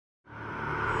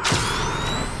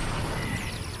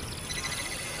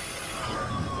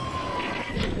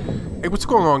Hey, what's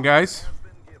going on, guys?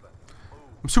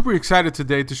 I'm super excited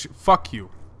today to fuck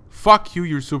you. Fuck you,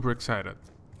 you're super excited.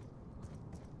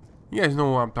 You guys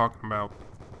know what I'm talking about.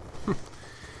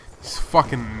 These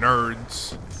fucking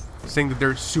nerds saying that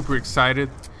they're super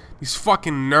excited. These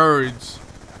fucking nerds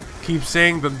keep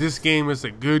saying that this game is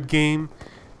a good game.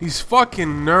 These fucking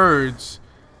nerds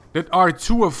that are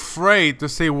too afraid to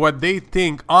say what they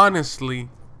think honestly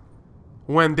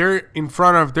when they're in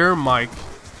front of their mic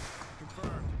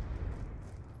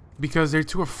because they're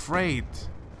too afraid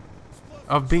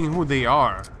of being who they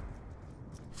are.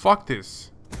 Fuck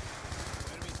this.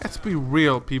 Let's be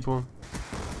real, people.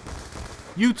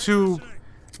 YouTube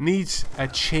needs a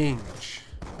change.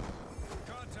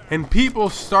 And people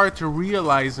start to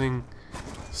realizing,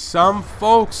 some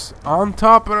folks on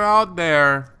top are out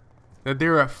there, that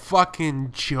they're a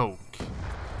fucking joke.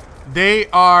 They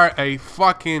are a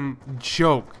fucking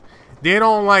joke. They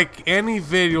don't like any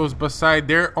videos beside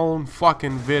their own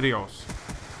fucking videos.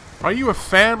 Are you a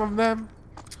fan of them?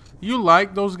 You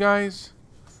like those guys?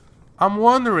 I'm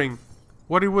wondering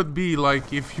what it would be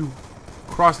like if you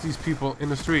cross these people in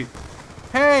the street.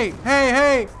 Hey, hey,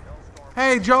 hey!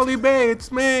 Hey, Jolly Bay,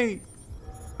 it's me!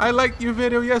 I liked your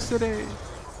video yesterday.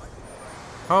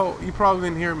 Oh, you probably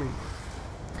didn't hear me.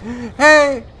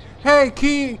 Hey! Hey,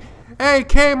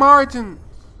 K Martin!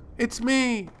 It's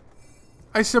me!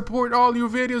 I support all your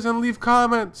videos and leave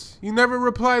comments. You never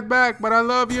replied back, but I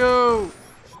love you!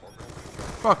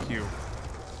 Fuck you.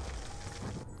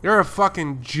 You're a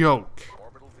fucking joke.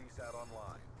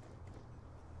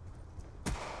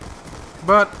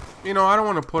 But, you know, I don't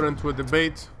want to put into a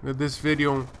debate that this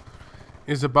video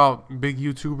is about big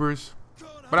YouTubers.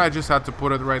 But I just had to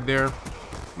put it right there.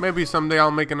 Maybe someday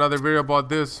I'll make another video about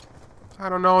this. I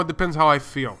don't know, it depends how I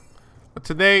feel. But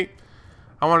today,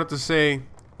 I wanted to say,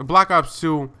 the Black Ops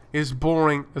 2 is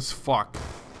boring as fuck.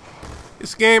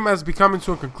 This game has become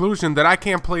into a conclusion that I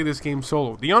can't play this game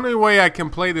solo. The only way I can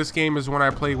play this game is when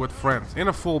I play with friends, in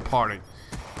a full party.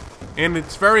 And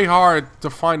it's very hard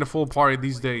to find a full party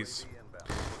these days.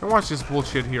 And watch this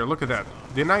bullshit here, look at that.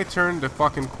 Didn't I turn the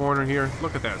fucking corner here?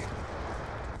 Look at that.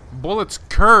 Bullets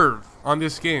curve on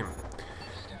this game.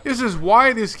 This is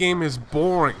why this game is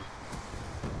boring.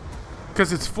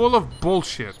 Because it's full of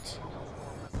bullshit.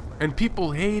 And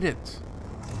people hate it.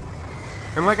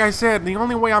 And like I said, the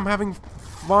only way I'm having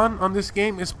fun on this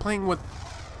game is playing with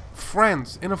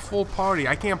friends in a full party.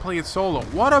 I can't play it solo.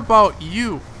 What about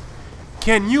you?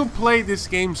 Can you play this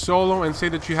game solo and say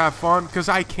that you have fun? Because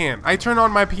I can. I turn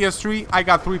on my PS3, I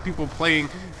got 3 people playing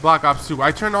Black Ops 2.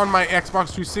 I turn on my Xbox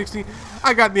 360,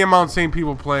 I got the amount same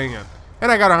people playing it.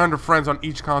 And I got 100 friends on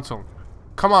each console.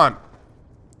 Come on.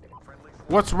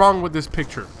 What's wrong with this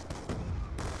picture?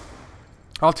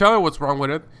 I'll tell you what's wrong with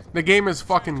it. The game is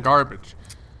fucking garbage.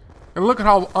 And look at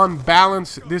how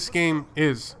unbalanced this game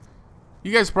is.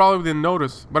 You guys probably didn't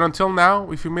notice, but until now,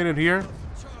 if you made it here,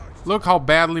 look how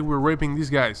badly we're raping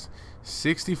these guys.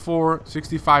 64,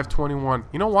 65, 21.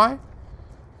 You know why?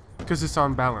 Because it's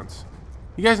unbalanced.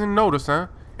 You guys didn't notice, huh?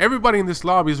 Everybody in this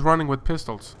lobby is running with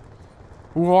pistols.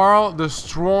 Who are all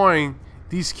destroying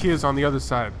these kids on the other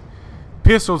side.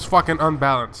 Pistols fucking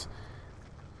unbalanced.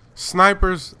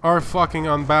 Snipers are fucking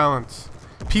unbalanced.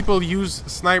 People use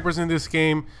snipers in this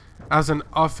game as an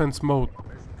offense mode.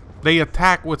 They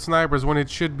attack with snipers when it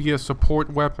should be a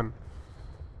support weapon.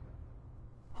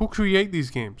 Who create these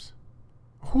games?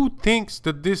 Who thinks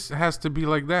that this has to be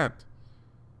like that?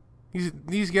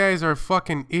 These guys are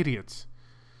fucking idiots.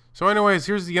 So anyways,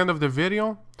 here's the end of the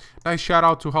video. Nice shout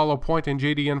out to Hollow Point and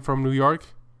JDN from New York,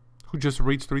 who just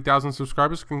reached 3,000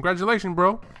 subscribers. Congratulations,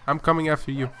 bro. I'm coming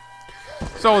after you.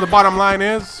 So the bottom line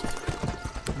is,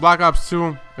 Black Ops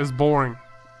 2 is boring.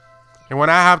 And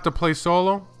when I have to play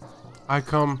solo, I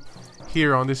come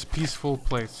here on this peaceful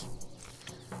place,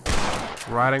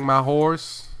 riding my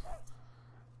horse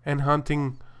and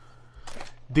hunting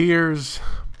deers,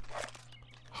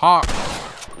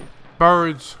 hawks,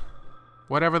 birds,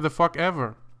 whatever the fuck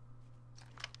ever.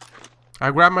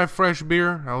 I grab my fresh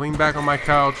beer, I lean back on my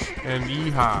couch, and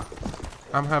yeehaw.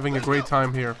 I'm having a great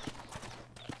time here.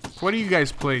 What do you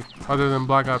guys play other than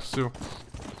Black Ops 2?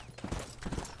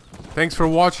 Thanks for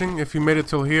watching. If you made it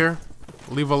till here,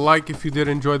 leave a like if you did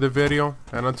enjoy the video.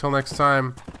 And until next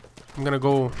time, I'm gonna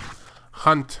go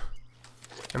hunt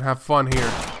and have fun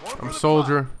here. I'm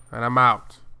Soldier, and I'm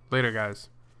out. Later, guys.